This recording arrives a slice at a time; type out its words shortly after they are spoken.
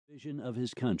vision of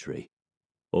his country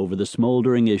over the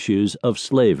smoldering issues of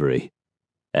slavery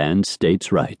and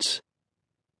states' rights.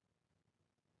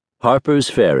 Harper's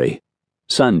Ferry,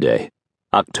 Sunday,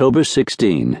 October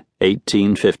 16,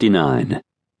 1859.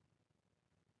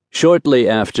 Shortly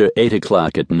after 8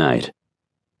 o'clock at night,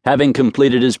 having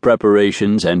completed his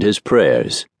preparations and his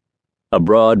prayers, a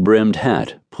broad-brimmed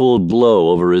hat pulled low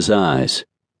over his eyes,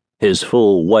 his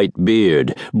full white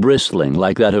beard bristling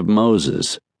like that of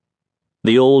Moses,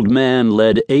 the old man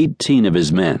led 18 of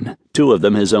his men, 2 of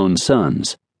them his own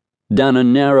sons, down a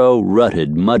narrow,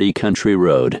 rutted, muddy country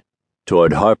road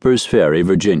toward Harper's Ferry,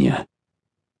 Virginia.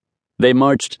 They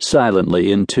marched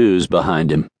silently in twos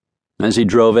behind him as he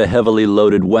drove a heavily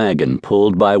loaded wagon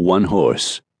pulled by one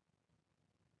horse.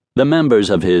 The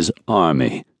members of his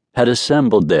army had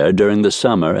assembled there during the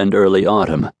summer and early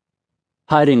autumn,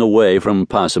 hiding away from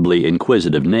possibly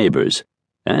inquisitive neighbors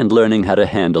and learning how to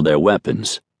handle their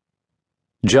weapons.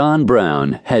 John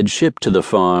Brown had shipped to the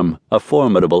farm a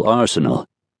formidable arsenal: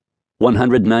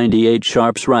 198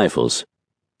 Sharps rifles,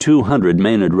 200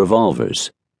 Maynard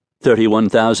revolvers,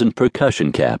 31,000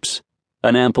 percussion caps,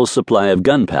 an ample supply of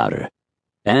gunpowder,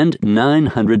 and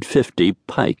 950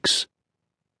 pikes.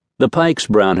 The pikes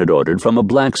Brown had ordered from a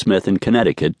blacksmith in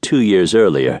Connecticut 2 years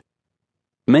earlier.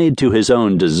 Made to his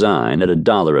own design at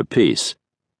 $1 apiece,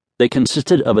 they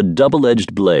consisted of a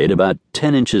double-edged blade about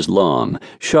 10 inches long,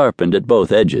 sharpened at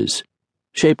both edges,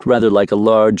 shaped rather like a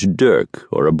large dirk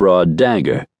or a broad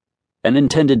dagger, and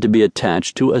intended to be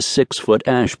attached to a 6-foot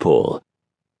ash pole,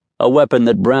 a weapon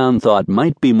that Brown thought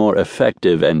might be more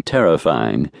effective and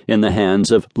terrifying in the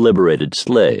hands of liberated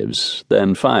slaves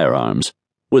than firearms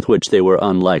with which they were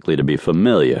unlikely to be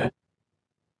familiar.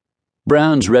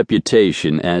 Brown's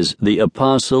reputation as the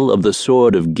apostle of the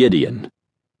sword of Gideon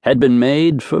had been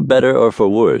made, for better or for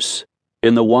worse,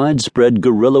 in the widespread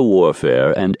guerrilla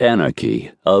warfare and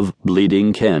anarchy of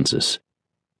Bleeding, Kansas,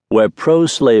 where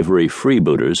pro-slavery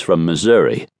freebooters from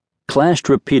Missouri clashed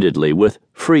repeatedly with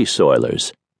free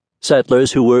soilers,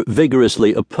 settlers who were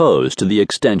vigorously opposed to the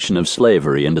extension of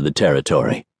slavery into the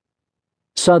territory.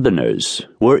 Southerners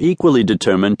were equally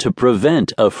determined to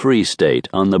prevent a free state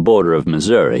on the border of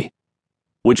Missouri,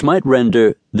 which might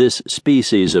render this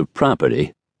species of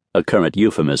property, a current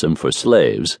euphemism for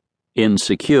slaves,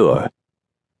 insecure.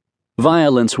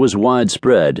 Violence was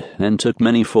widespread and took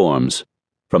many forms,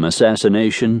 from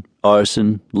assassination,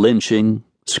 arson, lynching,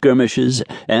 skirmishes,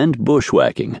 and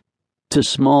bushwhacking, to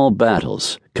small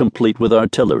battles complete with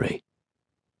artillery.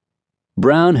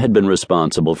 Brown had been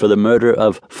responsible for the murder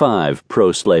of 5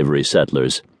 pro-slavery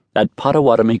settlers at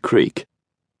Pottawatomie Creek,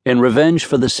 in revenge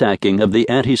for the sacking of the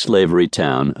anti-slavery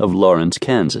town of Lawrence,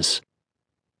 Kansas.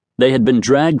 They had been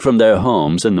dragged from their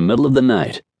homes in the middle of the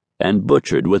night and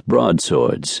butchered with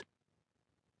broadswords.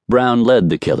 Brown led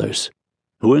the killers,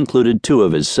 who included 2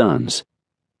 of his sons,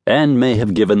 and may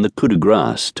have given the coup de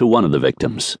grace to one of the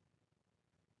victims.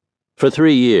 For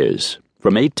 3 years,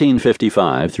 from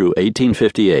 1855 through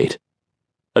 1858,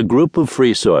 a group of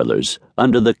free soilers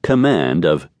under the command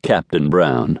of Captain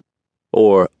Brown,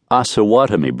 or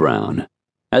Osawatomie Brown,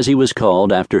 as he was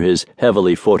called after his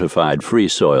heavily fortified free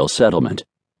soil settlement,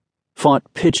 fought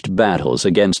pitched battles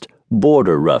against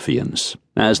border ruffians,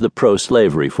 as the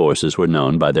pro-slavery forces were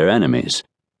known by their enemies,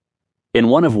 in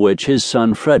one of which his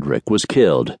son Frederick was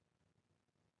killed.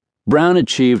 Brown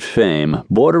achieved fame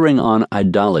bordering on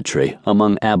idolatry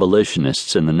among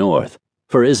abolitionists in the North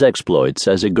for his exploits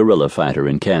as a guerrilla fighter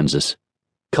in Kansas,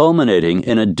 culminating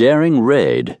in a daring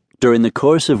raid during the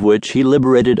course of which he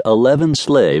liberated 11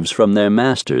 slaves from their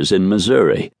masters in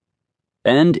Missouri,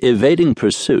 and, evading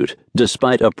pursuit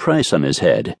despite a price on his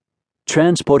head,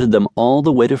 transported them all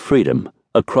the way to freedom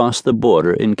across the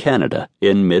border in Canada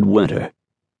in midwinter.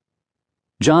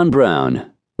 John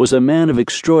Brown was a man of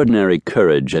extraordinary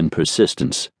courage and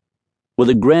persistence, with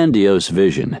a grandiose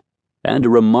vision and a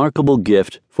remarkable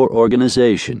gift for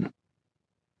organization.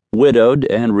 Widowed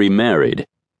and remarried,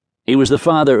 he was the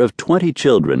father of 20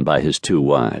 children by his 2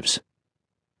 wives.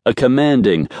 A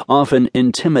commanding, often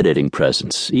intimidating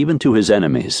presence, even to his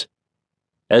enemies.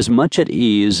 As much at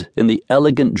ease in the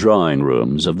elegant drawing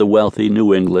rooms of the wealthy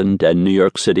New England and New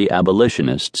York City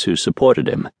abolitionists who supported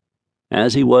him,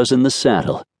 as he was in the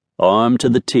saddle, armed to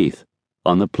the teeth,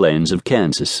 on the plains of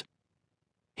Kansas.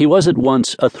 He was at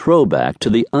once a throwback to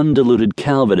the undiluted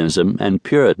Calvinism and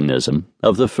Puritanism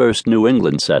of the first New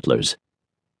England settlers,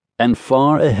 and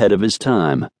far ahead of his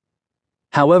time.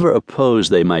 However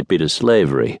opposed they might be to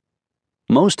slavery,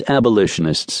 most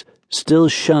abolitionists still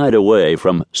shied away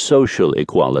from social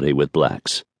equality with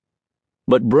blacks.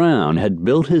 But Brown had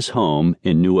built his home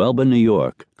in New Elba, New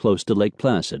York, close to Lake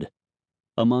Placid,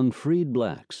 among freed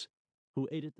blacks who ate at the